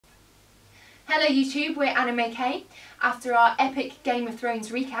Hello YouTube, we're Anime K. After our epic Game of Thrones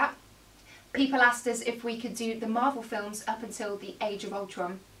recap, people asked us if we could do the Marvel films up until the Age of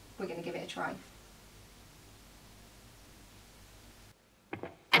Ultron. We're going to give it a try.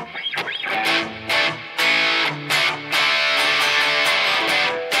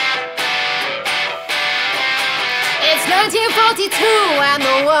 It's 1942 and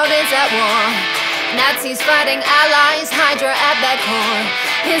the world is at war. Nazis fighting allies, Hydra at their core.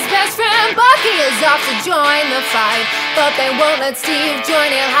 His best friend Bucky is off to join the fight, but they won't let Steve join,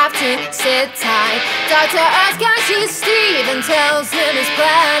 he'll have to sit tight. Dr. Erskine sees Steve and tells him his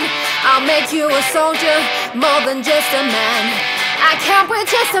plan. I'll make you a soldier, more than just a man. I camp with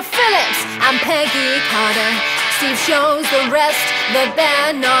Chester Phillips and Peggy Carter. Steve shows the rest that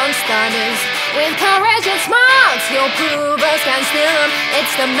they're non-starters. With courage and smarts, he'll prove Erskine's theorem.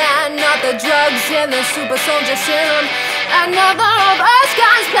 It's the man, not the drugs in the super soldier serum. Another of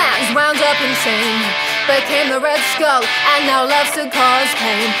Erskine's plans wound up insane, became the Red Skull and now loves to cause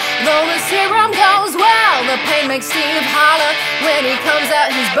pain. Though the serum goes well, the pain makes Steve holler. When he comes out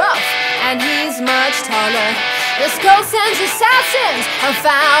he's buff and he's much taller. The Skull sends assassins, a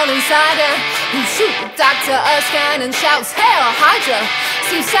foul insider, who shoot Dr. Erskine and shouts, "Hail Hydra!"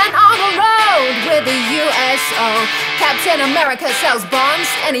 Steve sent on the road with the USO. Captain America sells bonds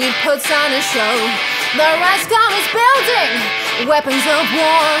and he puts on a show. The Red Skull is building weapons of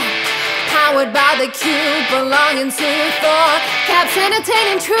war, powered by the cube belonging to Thor. Cap's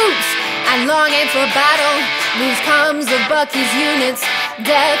entertaining troops and longing for battle. News comes of Bucky's units,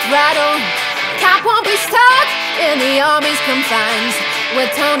 death rattle. Cap won't be stuck in the army's confines,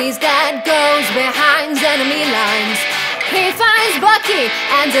 where Tony's dad goes behind enemy lines. He finds Bucky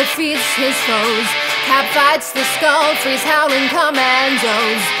and defeats his foes. Cap fights the Skull, frees howling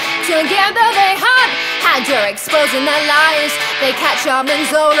commandos. Together they hunt Hydra, exposing their lies. They catch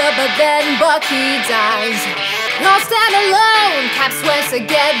Zola, but then Bucky dies. Lost and alone, Cap swears to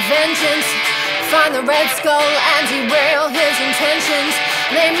get vengeance, find the Red Skull and derail his intentions.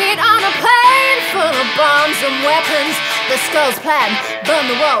 They meet on a plane full of bombs and weapons. The Skull's plan, burn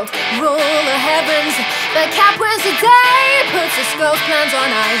the world, rule the heavens. But Cap wins the day, puts the Skull's plans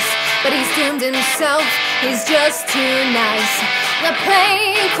on ice. But he's doomed himself, he's just too nice. The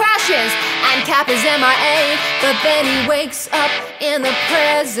plane crashes and Cap is MIA, but then he wakes up in the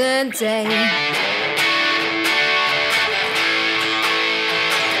present day.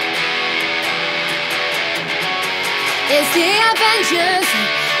 It's the Avengers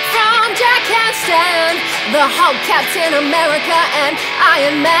from Jack and Stan, the Hulk, Captain America and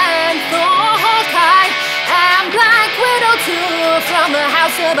Iron Man, Thor, Hawkeye and Black Widow too. From the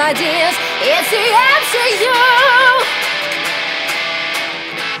House of Ideas, it's the MCU.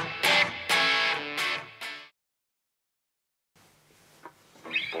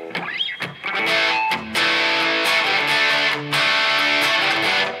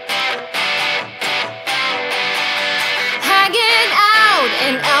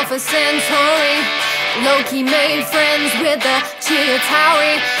 Alpha Centauri, Loki made friends with the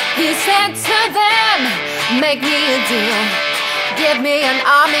Chitauri. He said to them, make me a deal, give me an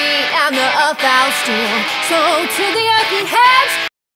army and the earth I'll steal. So to the earth he heads,